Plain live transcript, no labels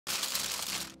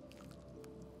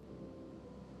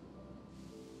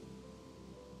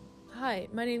Hi,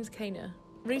 my name's Kana.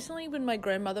 Recently, when my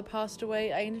grandmother passed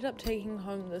away, I ended up taking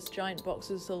home this giant box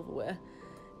of silverware.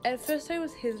 At first I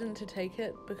was hesitant to take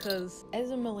it because as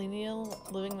a millennial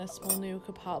living in a small New York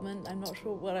apartment, I'm not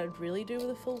sure what I'd really do with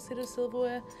a full set of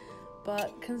silverware,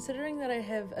 but considering that I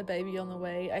have a baby on the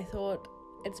way, I thought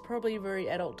it's probably a very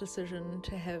adult decision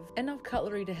to have enough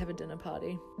cutlery to have a dinner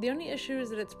party. The only issue is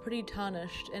that it's pretty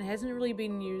tarnished and hasn't really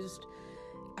been used,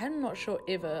 I'm not sure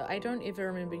ever. I don't ever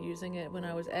remember using it when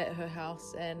I was at her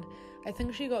house, and I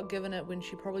think she got given it when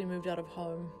she probably moved out of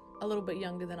home, a little bit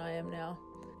younger than I am now.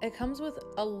 It comes with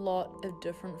a lot of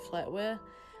different flatware.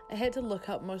 I had to look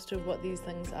up most of what these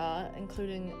things are,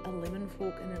 including a lemon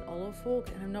fork and an olive fork,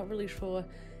 and I'm not really sure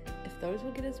if those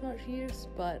will get as much use,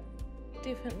 but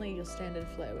definitely your standard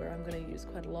flatware I'm going to use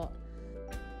quite a lot.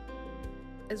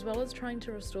 As well as trying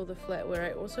to restore the flatware,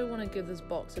 I also want to give this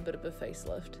box a bit of a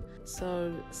facelift.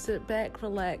 So sit back,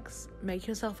 relax, make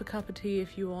yourself a cup of tea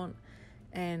if you want,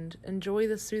 and enjoy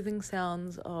the soothing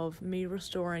sounds of me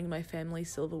restoring my family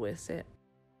silverware set.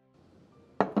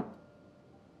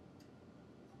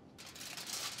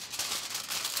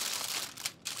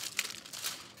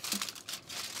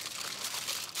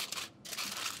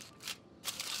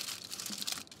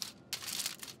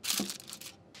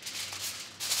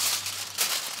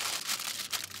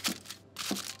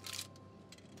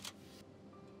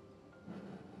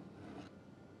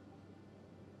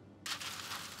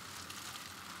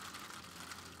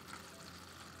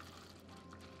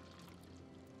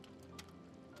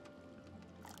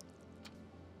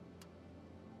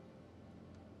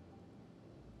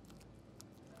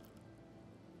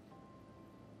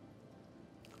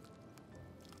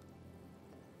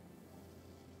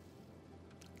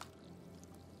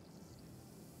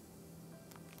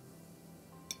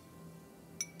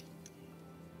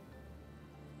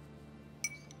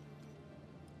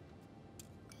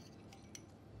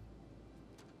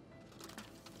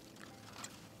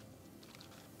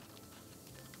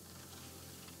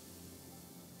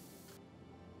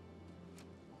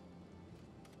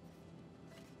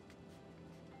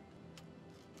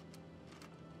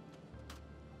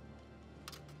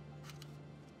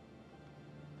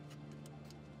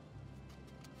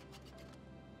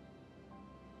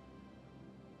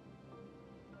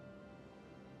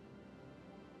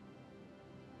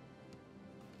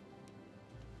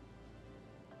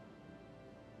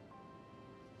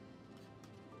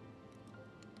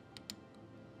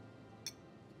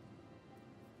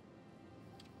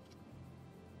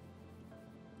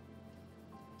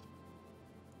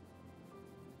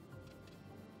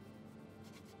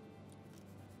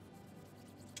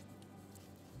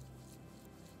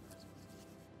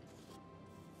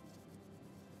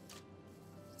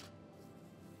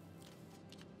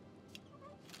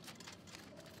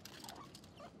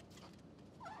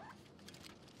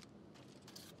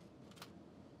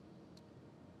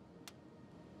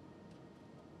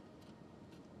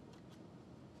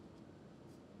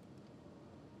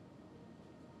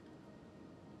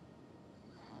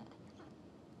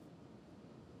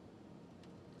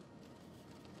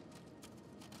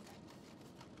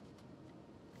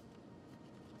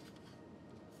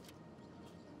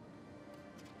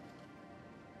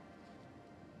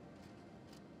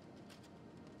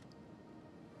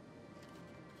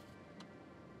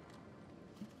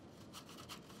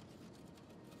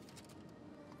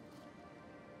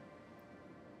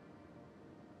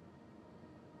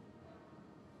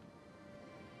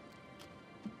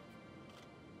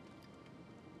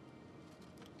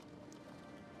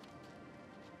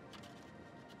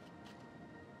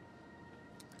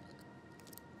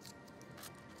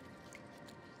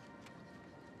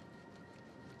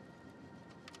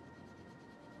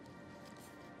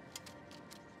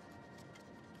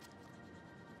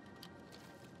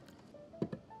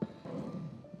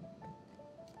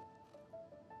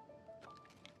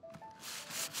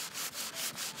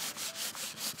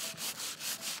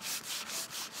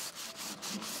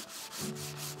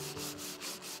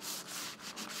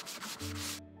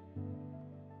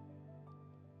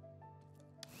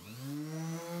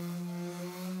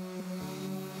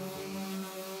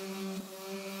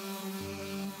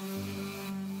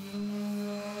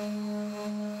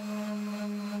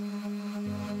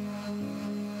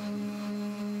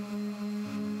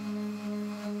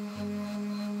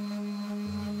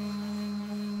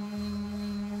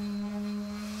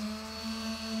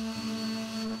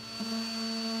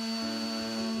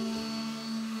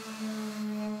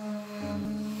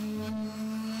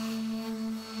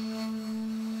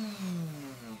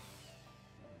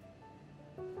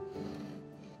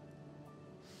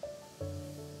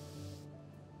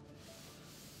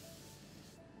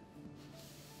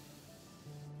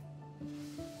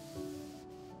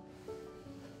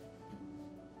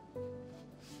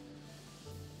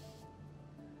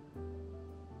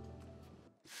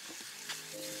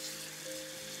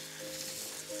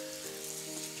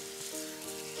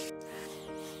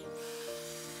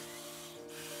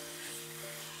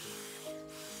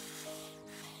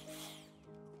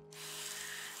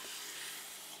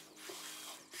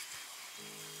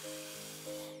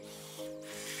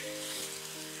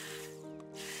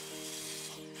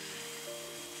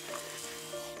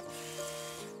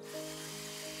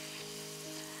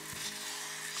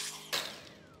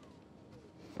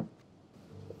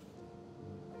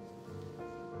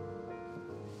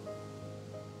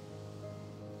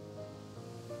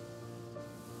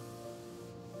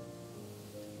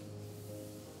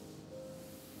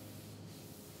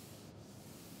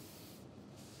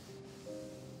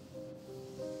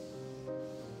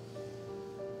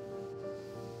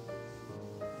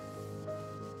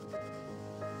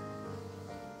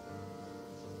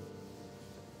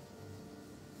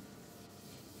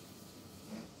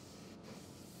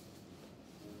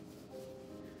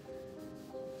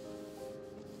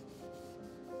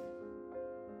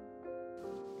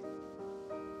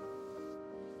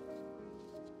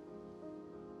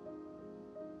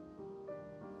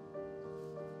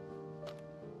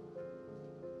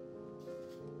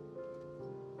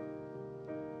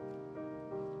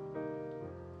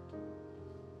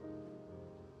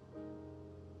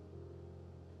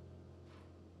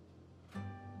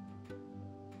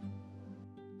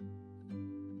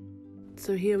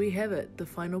 So here we have it, the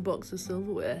final box of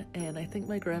silverware, and I think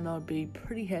my grandma would be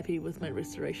pretty happy with my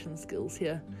restoration skills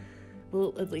here.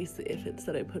 Well, at least the efforts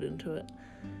that I put into it.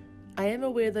 I am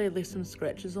aware that I left some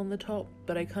scratches on the top,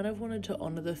 but I kind of wanted to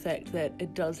honour the fact that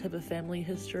it does have a family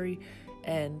history,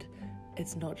 and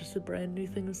it's not just a brand new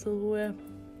thing of silverware.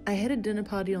 I had a dinner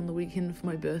party on the weekend for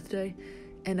my birthday,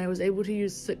 and I was able to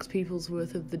use 6 people's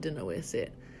worth of the dinnerware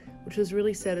set, which was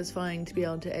really satisfying to be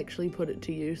able to actually put it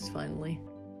to use finally.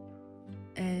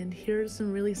 And here are some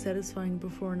really satisfying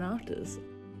before and afters.